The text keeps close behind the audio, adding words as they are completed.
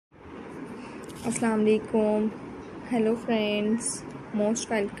Assalamu alaikum. Hello friends,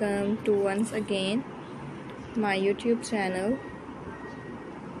 most welcome to once again my YouTube channel.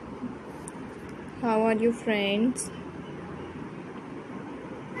 How are you friends?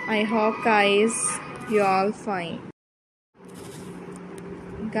 I hope guys you all fine.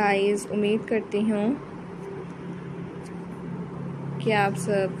 Guys, उम्मीद करती हूँ कि आप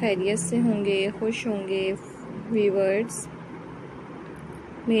सब खैरियत से होंगे, खुश होंगे। व्यूअर्स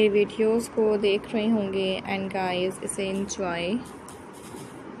मेरे वीडियोस को देख रहे होंगे एंड गाइस इसे एंजॉय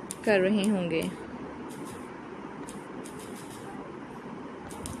कर रहे होंगे।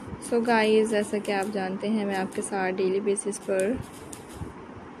 सो गाइस, जैसा कि आप जानते हैं मैं आपके साथ डेली बेसिस पर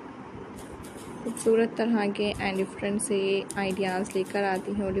खूबसूरत तरह के एंड डिफरेंट से आइडियाज़ लेकर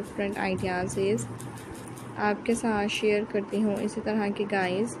आती हूँ। डिफरेंट आइडियाज़ आपके साथ शेयर करती हूँ। इसी तरह के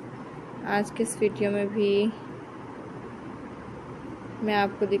गाइस आज के इस वीडियो में भी मैं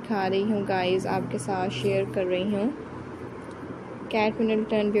आपको दिखा रही हूँ। गाइस आपके साथ शेयर कर रही हूँ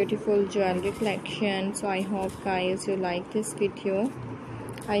Katherine beautiful jewelry collection. So I hope guys you like this video.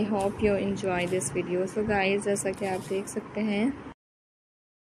 I hope you enjoy this video. So guys, जैसा कि आप देख सकते हैं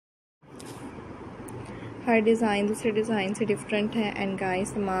हर डिज़ाइन दूसरे डिज़ाइन से डिफरेंट है एंड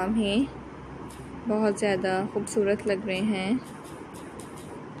गाइस तमाम ही बहुत ज़्यादा खूबसूरत लग रहे हैं।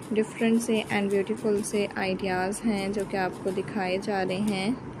 डिफरेंट से एंड ब्यूटीफुल से आइडियाज़ हैं जो कि आपको दिखाए जा रहे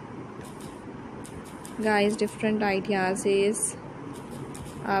हैं। गाइस डिफरेंट आइडियाज़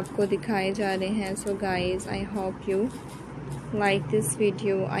आपको दिखाए जा रहे हैं। So guys I hope you like this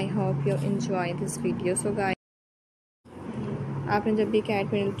video, I hope you enjoy this video. So guys आपने जब भी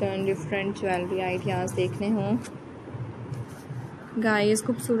कैटरिन डिफरेंट ज्वेलरी आइडियाज़ देखने हों, गाइस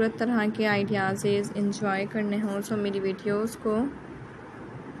खूबसूरत तरह के आइडियाज़ एंजॉय करने हों, सो मेरी वीडियोस को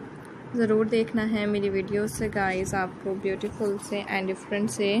ज़रूर देखना है। मेरी वीडियोस से गाइस आपको ब्यूटीफुल से एंड डिफरेंट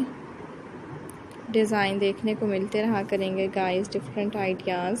से डिज़ाइन देखने को मिलते रहा करेंगे। गाइस डिफरेंट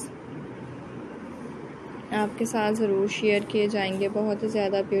आइडियाज़ आपके साथ ज़रूर शेयर किए जाएंगे। बहुत ही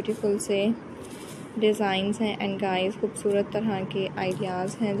ज़्यादा ब्यूटीफुल से डिज़ाइंस हैं एंड गाइस खूबसूरत तरह के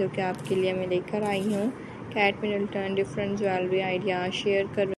आइडियाज़ हैं जो कि आपके लिए मैं लेकर आई हूँ। Katrin different jewellery ideas share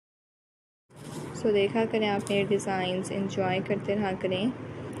कर सो देखा करें, आप मेरे डिज़ाइंस एंजॉय करते रहा करें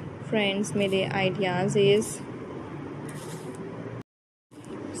फ्रेंड्स। मेरे ideas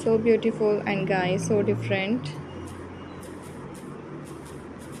so beautiful and guys so different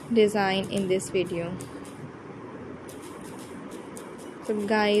design in this video. तो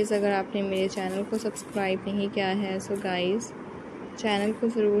गाइस अगर आपने मेरे चैनल को सब्सक्राइब नहीं किया है सो गाइस चैनल को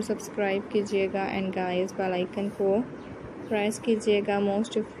ज़रूर सब्सक्राइब कीजिएगा एंड गाइस बेल आइकन को प्रेस कीजिएगा।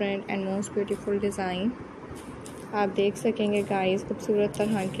 Most different and most beautiful design आप देख सकेंगे। गाइस खूबसूरत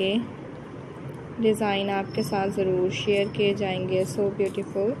तरह के डिज़ाइन आपके साथ ज़रूर शेयर किए जाएंगे। So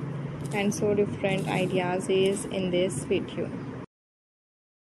beautiful and so different ideas in this video.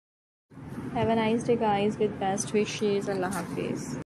 Have a nice day guys with best wishes. अल्लाह हाफिज़।